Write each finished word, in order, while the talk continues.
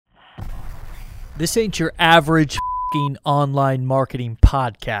This ain't your average f***ing online marketing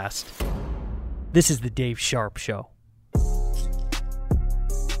podcast. This is the Dave Sharp Show.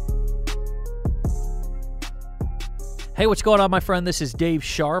 Hey, what's going on, my friend? This is Dave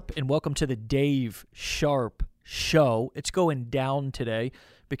Sharp, and welcome to the Dave Sharp Show. It's going down today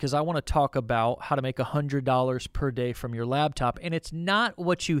because I want to talk about how to make $100 per day from your laptop, and it's not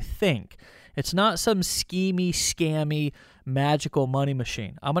what you think. It's not some schemy, scammy, magical money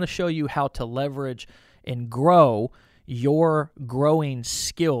machine. I'm going to show you how to leverage and grow your growing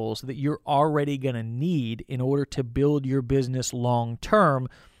skills that you're already going to need in order to build your business long term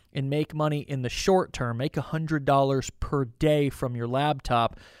and make money in the short term. Make $100 per day from your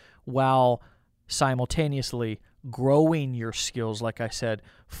laptop while simultaneously growing your skills, like I said,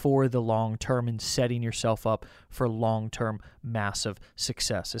 for the long term and setting yourself up for long-term massive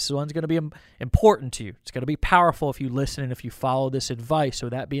success. This one's going to be important to you. It's going to be powerful if you listen and if you follow this advice. So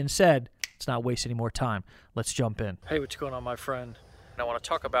that being said, let's not waste any more time. Let's jump in. Hey, what's going on, my friend? And I want to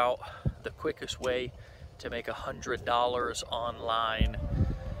talk about the quickest way to make $100 online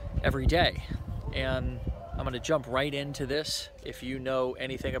every day. And I'm going to jump right into this. If you know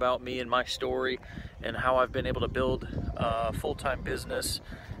anything about me and my story and how I've been able to build a full-time business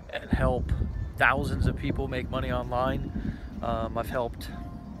and help thousands of people make money online, I've helped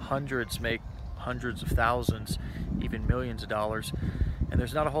hundreds make hundreds of thousands, even millions of dollars. And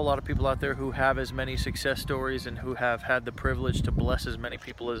there's not a whole lot of people out there who have as many success stories and who have had the privilege to bless as many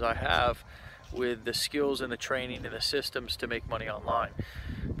people as I have with the skills and the training and the systems to make money online.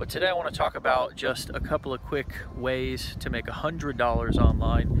 But today I want to talk about just a couple of quick ways to make $100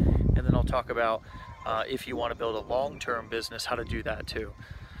 online, and then I'll talk about if you want to build a long-term business, how to do that too.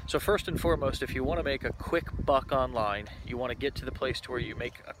 So first and foremost, if you want to make a quick buck online, you want to get to the place to where you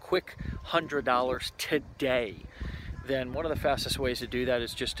make a quick $100 today, then one of the fastest ways to do that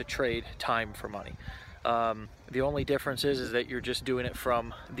is just to trade time for money. The only difference is that you're just doing it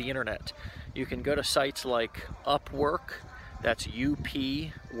from the internet. You can go to sites like Upwork, that's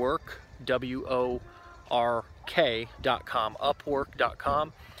UPwork, WORK.com,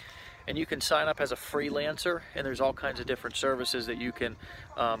 Upwork.com, and you can sign up as a freelancer, and there's all kinds of different services that you can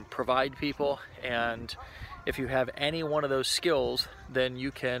provide people. And if you have any one of those skills, then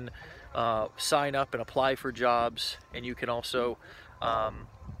you can sign up and apply for jobs, and you can also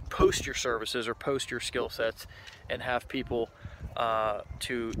post your services or post your skill sets and have people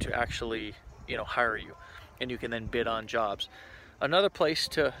to actually hire you, and you can then bid on jobs. Another place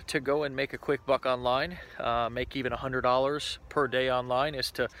to go and make a quick buck online, make even $100 per day online,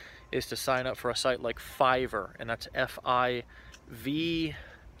 is to sign up for a site like Fiverr, and that's FIVRR.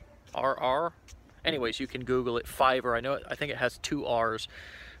 Anyways, you can Google it, Fiverr. I think it has 2 R's,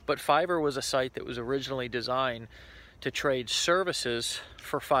 but Fiverr was a site that was originally designed to trade services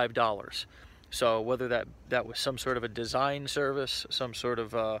for $5. So whether that was some sort of a design service, some sort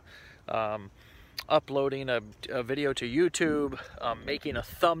of uploading a video to YouTube, making a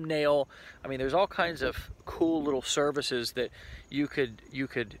thumbnail. I mean, there's all kinds of cool little services that you could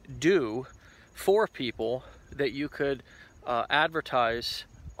do for people that you could advertise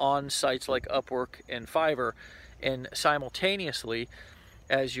on sites like Upwork and Fiverr, and simultaneously,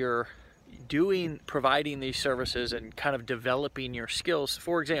 as you're providing these services and kind of developing your skills.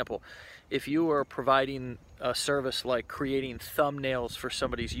 For example, if you are providing a service like creating thumbnails for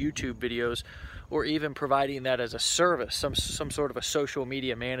somebody's YouTube videos, or even providing that as a service, some sort of a social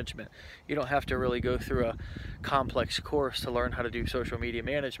media management. You don't have to really go through a complex course to learn how to do social media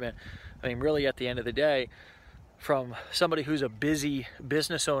management. I mean, really at the end of the day, from somebody who's a busy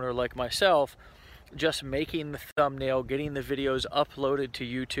business owner like myself, just making the thumbnail, getting the videos uploaded to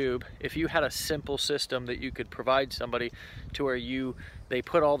YouTube, if you had a simple system that you could provide somebody to where they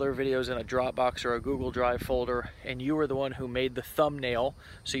put all their videos in a Dropbox or a Google Drive folder, and you were the one who made the thumbnail,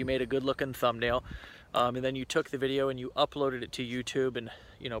 so you made a good looking thumbnail, and then you took the video and you uploaded it to YouTube, and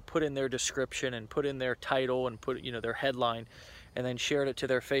put in their description and put in their title and put their headline, and then shared it to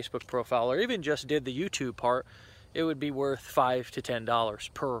their Facebook profile, or even just did the YouTube part, it would be worth $5 to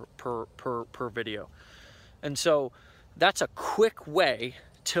 $10 per video. And so that's a quick way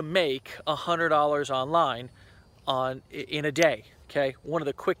to make $100 online in a day. Okay, one of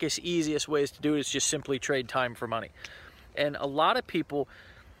the quickest, easiest ways to do it is just simply trade time for money. And a lot of people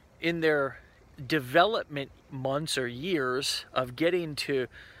in their development months or years of getting to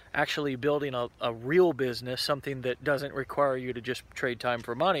actually building a real business, something that doesn't require you to just trade time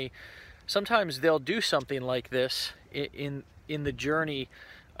for money, sometimes they'll do something like this in the journey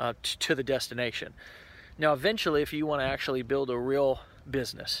to the destination. Now, eventually, if you want to actually build a real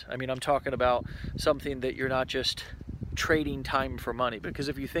business, I mean, I'm talking about something that you're not just trading time for money. Because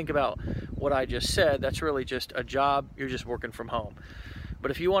if you think about what I just said, that's really just a job. You're just working from home. But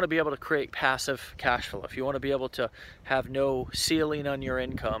if you want to be able to create passive cash flow, if you want to be able to have no ceiling on your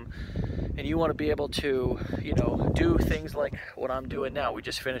income, and you want to be able to, do things like what I'm doing now. We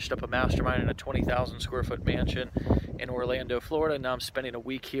just finished up a mastermind in a 20,000 square foot mansion in Orlando, Florida. Now I'm spending a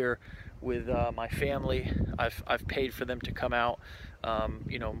week here with my family. I've paid for them to come out.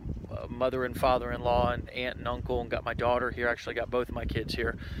 Mother and father-in-law and aunt and uncle, and got my daughter here. Actually got both of my kids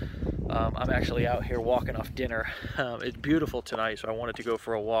here. I'm actually out here walking off dinner. It's beautiful tonight, so I wanted to go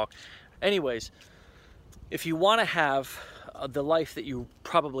for a walk. Anyways, if you want to have the life that you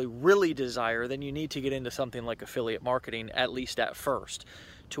probably really desire, then you need to get into something like affiliate marketing, at least at first,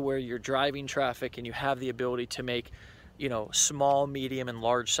 to where you're driving traffic and you have the ability to make, small, medium, and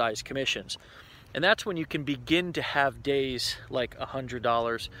large size commissions. And that's when you can begin to have days like $100,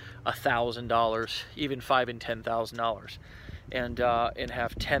 $1,000, even $5,000 and $10,000, and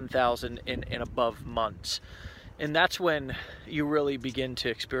have 10,000 and above months. And that's when you really begin to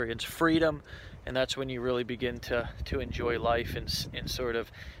experience freedom, and that's when you really begin to enjoy life and sort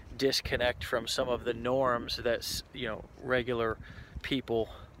of disconnect from some of the norms that regular people,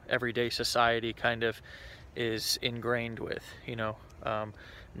 everyday society kind of is ingrained with.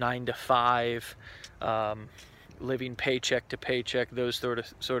 9 to 5, living paycheck to paycheck, those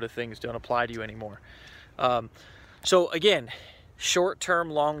sort of things don't apply to you anymore. So again,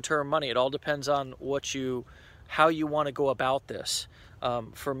 short-term, long-term money, it all depends on how you want to go about this.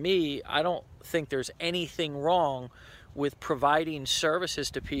 For me, I don't think there's anything wrong with providing services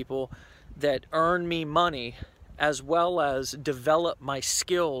to people that earn me money, as well as develop my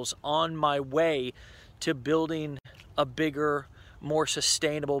skills on my way to building a bigger, more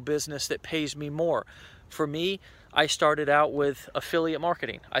sustainable business that pays me more. For me, I started out with affiliate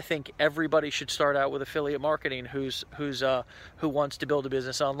marketing. I think everybody should start out with affiliate marketing who wants to build a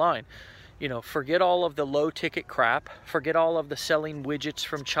business online. Forget all of the low ticket crap. Forget all of the selling widgets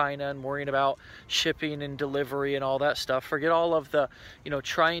from China and worrying about shipping and delivery and all that stuff. Forget all of the,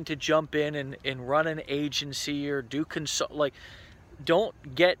 trying to jump in and run an agency or do don't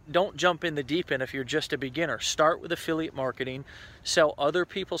jump in the deep end if you're just a beginner. Start with affiliate marketing, sell other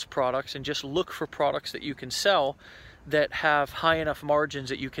people's products, and just look for products that you can sell that have high enough margins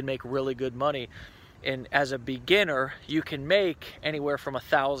that you can make really good money. And as a beginner, you can make anywhere from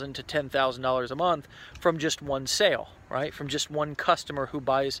 $1,000 to $10,000 a month from just one sale, right? From just one customer who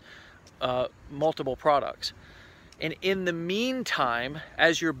buys multiple products. And in the meantime,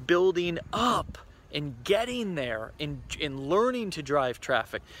 as you're building up and getting there and learning to drive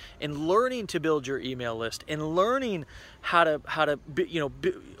traffic and learning to build your email list and learning how to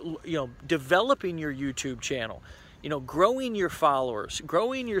developing your YouTube channel, growing your followers,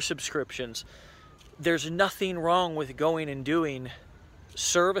 growing your subscriptions, there's nothing wrong with going and doing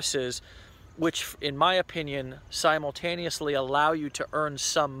services which, in my opinion, simultaneously allow you to earn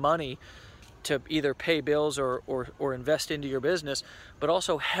some money to either pay bills or invest into your business, but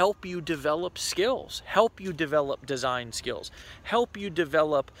also help you develop skills, help you develop design skills, help you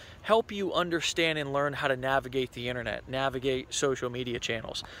understand and learn how to navigate the internet, navigate social media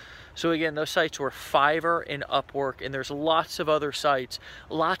channels. So again, those sites were Fiverr and Upwork, and there's lots of other sites,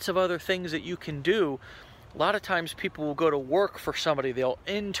 lots of other things that you can do. A lot of times people will go to work for somebody, they'll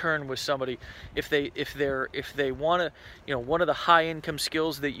intern with somebody if they want to, one of the high income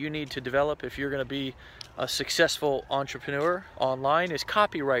skills that you need to develop if you're going to be a successful entrepreneur online is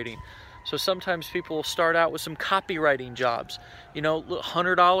copywriting. So sometimes people will start out with some copywriting jobs,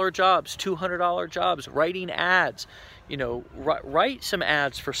 $100 jobs, $200 jobs, writing ads, write some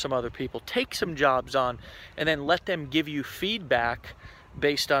ads for some other people, take some jobs on, and then let them give you feedback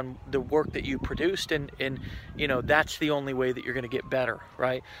based on the work that you produced, and that's the only way that you're going to get better,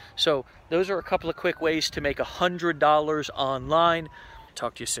 right? So those are a couple of quick ways to make $100 online.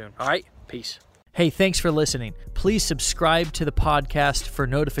 Talk to you soon. All right, peace. Hey, thanks for listening. Please subscribe to the podcast for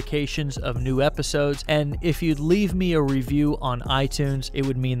notifications of new episodes, and if you'd leave me a review on iTunes, it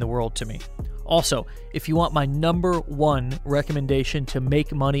would mean the world to me. Also, if you want my #1 recommendation to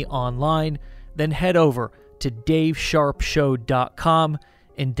make money online, then head over to davesharpshow.com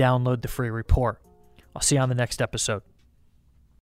and download the free report. I'll see you on the next episode.